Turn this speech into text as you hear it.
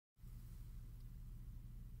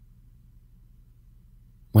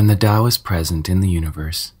When the Tao is present in the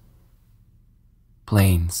universe,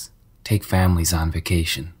 planes take families on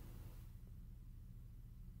vacation.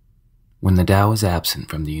 When the Tao is absent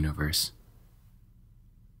from the universe,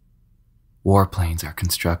 warplanes are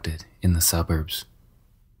constructed in the suburbs.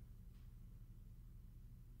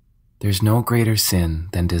 There's no greater sin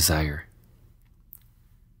than desire,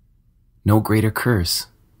 no greater curse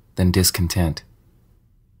than discontent,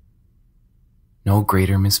 no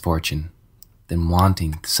greater misfortune than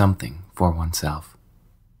wanting something for oneself.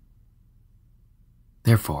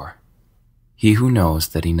 Therefore, he who knows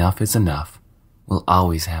that enough is enough will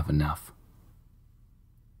always have enough.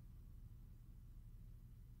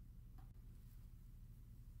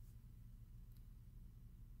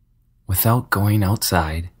 Without going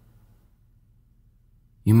outside,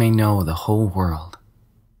 you may know the whole world.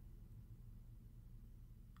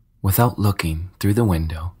 Without looking through the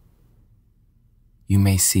window, you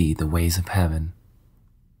may see the ways of heaven.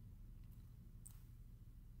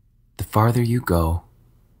 The farther you go,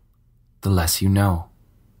 the less you know.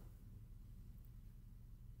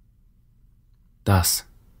 Thus,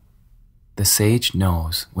 the sage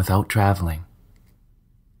knows without traveling.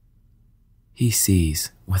 He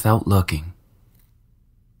sees without looking.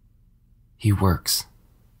 He works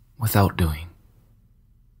without doing.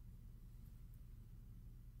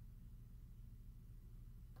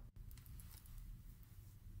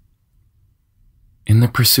 In the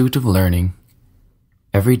pursuit of learning,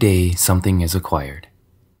 every day something is acquired.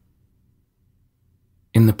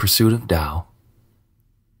 In the pursuit of Tao,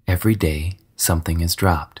 every day something is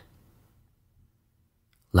dropped.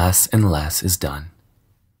 Less and less is done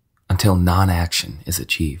until non-action is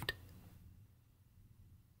achieved.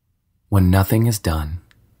 When nothing is done,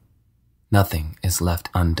 nothing is left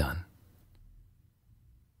undone.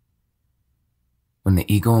 When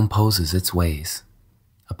the ego imposes its ways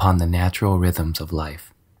upon the natural rhythms of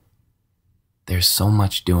life, there's so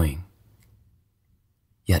much doing,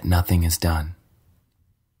 yet nothing is done.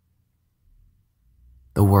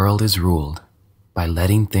 The world is ruled by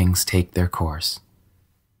letting things take their course.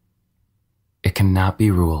 It cannot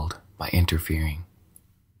be ruled by interfering.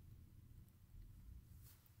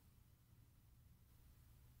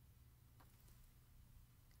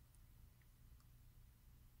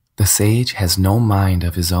 The sage has no mind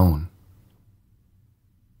of his own.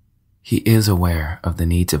 He is aware of the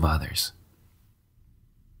needs of others.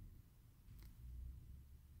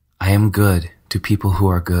 I am good to people who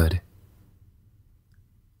are good.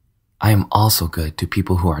 I am also good to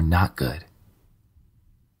people who are not good,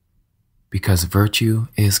 because virtue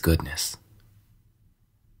is goodness.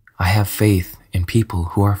 I have faith in people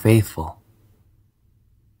who are faithful.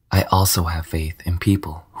 I also have faith in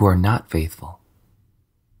people who are not faithful,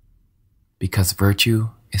 because virtue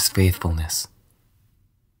is faithfulness.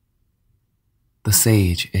 The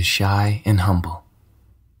sage is shy and humble.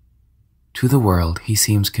 To the world he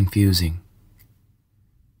seems confusing.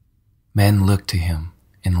 Men look to him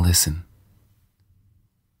and listen.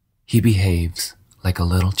 He behaves like a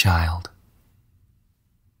little child.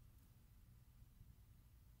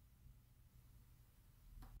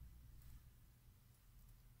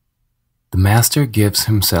 The master gives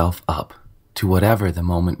himself up to whatever the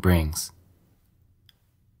moment brings.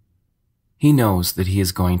 He knows that he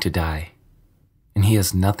is going to die, and he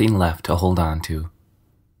has nothing left to hold on to.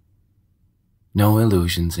 No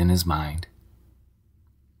illusions in his mind,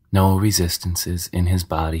 no resistances in his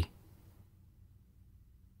body.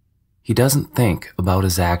 He doesn't think about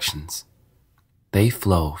his actions. They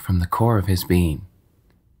flow from the core of his being.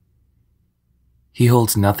 He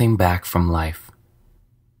holds nothing back from life.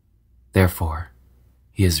 Therefore,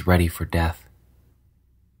 he is ready for death,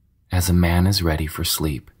 as a man is ready for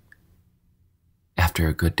sleep after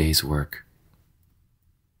a good day's work.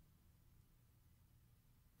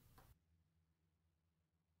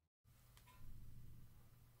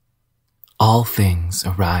 All things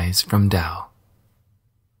arise from Tao.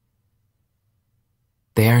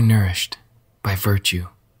 They are nourished by virtue.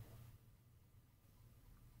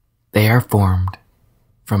 They are formed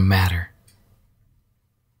from matter.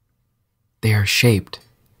 They are shaped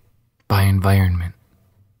by environment.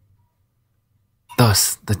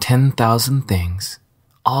 Thus, the 10,000 things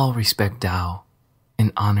all respect Tao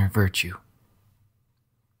and honor virtue.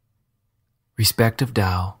 Respect of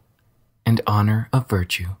Tao and honor of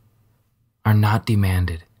virtue are not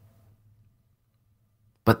demanded,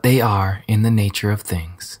 but they are in the nature of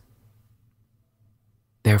things.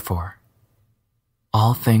 Therefore,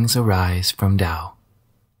 all things arise from Tao.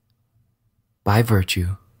 By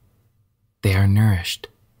virtue, they are nourished,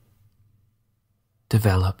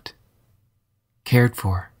 developed, cared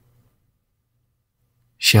for,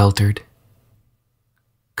 sheltered,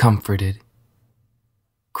 comforted,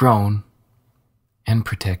 grown, and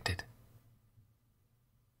protected.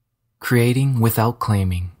 Creating without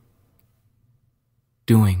claiming,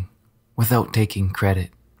 doing without taking credit,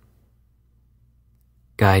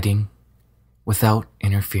 guiding without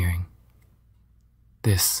interfering.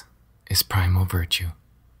 This is primal virtue.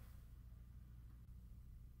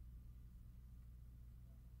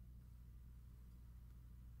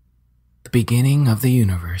 The beginning of the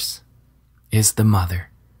universe is the mother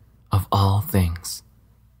of all things.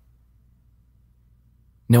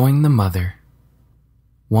 Knowing the mother,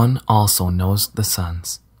 one also knows the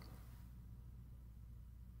sons.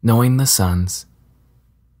 Knowing the sons,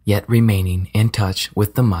 yet remaining in touch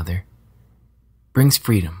with the mother, brings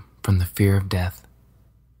freedom from the fear of death.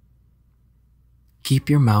 Keep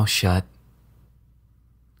your mouth shut,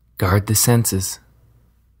 guard the senses,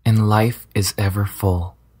 and life is ever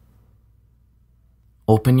full.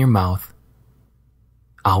 Open your mouth,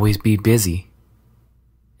 always be busy,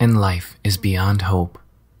 and life is beyond hope.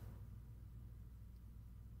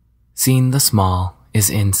 Seeing the small is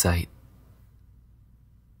insight.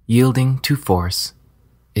 Yielding to force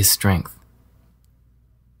is strength.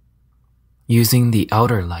 Using the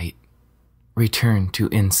outer light, return to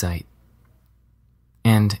insight,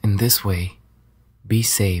 and in this way, be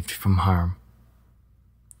saved from harm.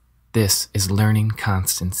 This is learning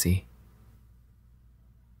constancy.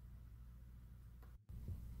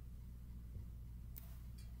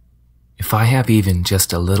 If I have even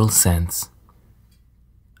just a little sense,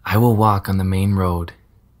 I will walk on the main road,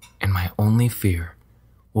 and my only fear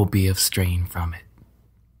will be of straying from it.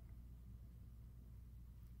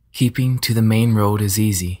 Keeping to the main road is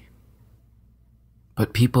easy,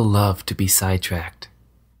 but people love to be sidetracked.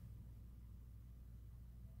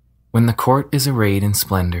 When the court is arrayed in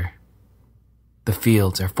splendor, the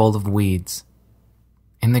fields are full of weeds,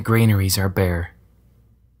 and the granaries are bare.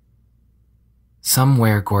 Some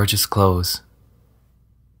wear gorgeous clothes,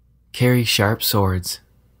 carry sharp swords,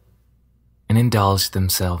 and indulge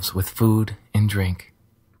themselves with food and drink.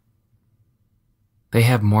 They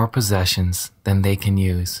have more possessions than they can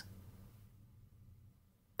use.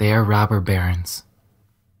 They are robber barons.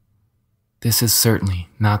 This is certainly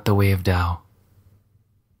not the way of Tao.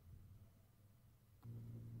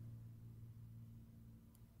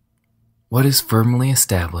 What is firmly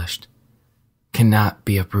established cannot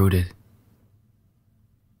be uprooted.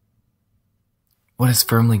 What is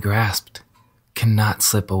firmly grasped cannot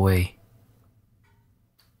slip away.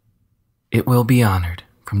 It will be honored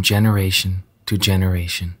from generation to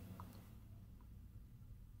generation.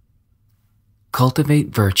 Cultivate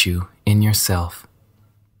virtue in yourself,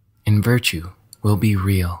 and virtue will be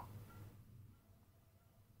real.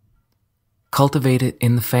 Cultivate it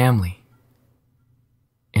in the family,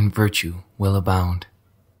 and virtue will abound.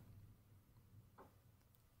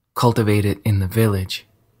 Cultivate it in the village,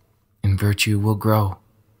 and virtue will grow.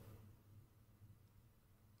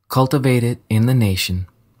 Cultivate it in the nation,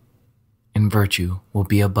 and virtue will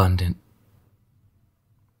be abundant.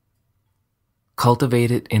 Cultivate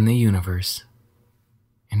it in the universe,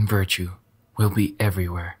 and virtue will be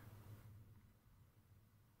everywhere.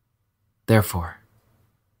 Therefore,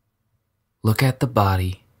 look at the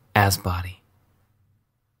body as body.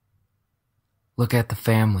 Look at the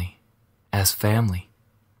family as family.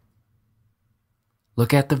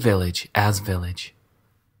 Look at the village as village.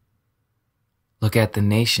 Look at the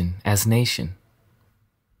nation as nation.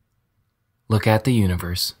 Look at the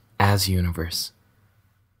universe as universe.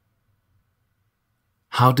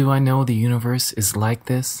 How do I know the universe is like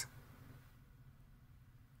this?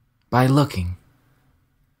 By looking.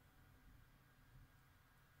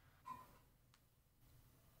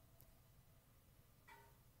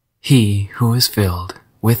 He who is filled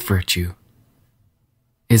with virtue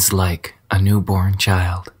is like a newborn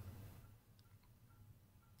child.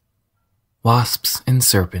 Wasps and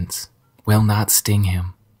serpents will not sting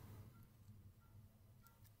him.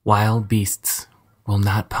 Wild beasts will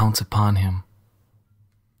not pounce upon him.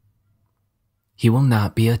 He will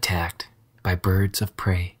not be attacked by birds of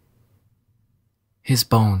prey. His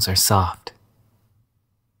bones are soft,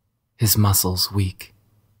 his muscles weak,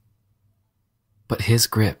 but his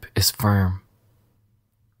grip is firm.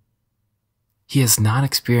 He has not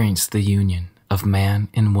experienced the union of man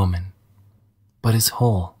and woman, but is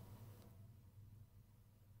whole.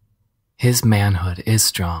 His manhood is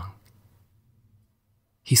strong.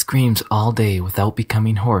 He screams all day without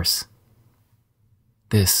becoming hoarse.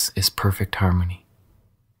 This is perfect harmony.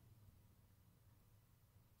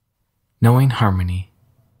 Knowing harmony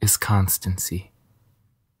is constancy.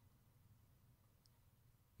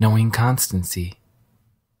 Knowing constancy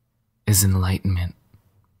is enlightenment.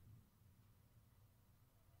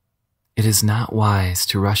 It is not wise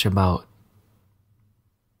to rush about.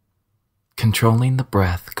 Controlling the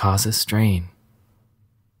breath causes strain.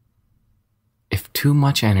 If too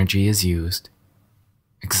much energy is used,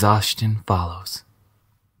 exhaustion follows.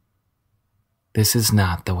 This is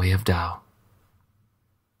not the way of Tao.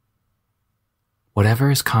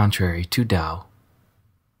 Whatever is contrary to Tao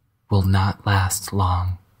will not last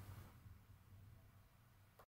long.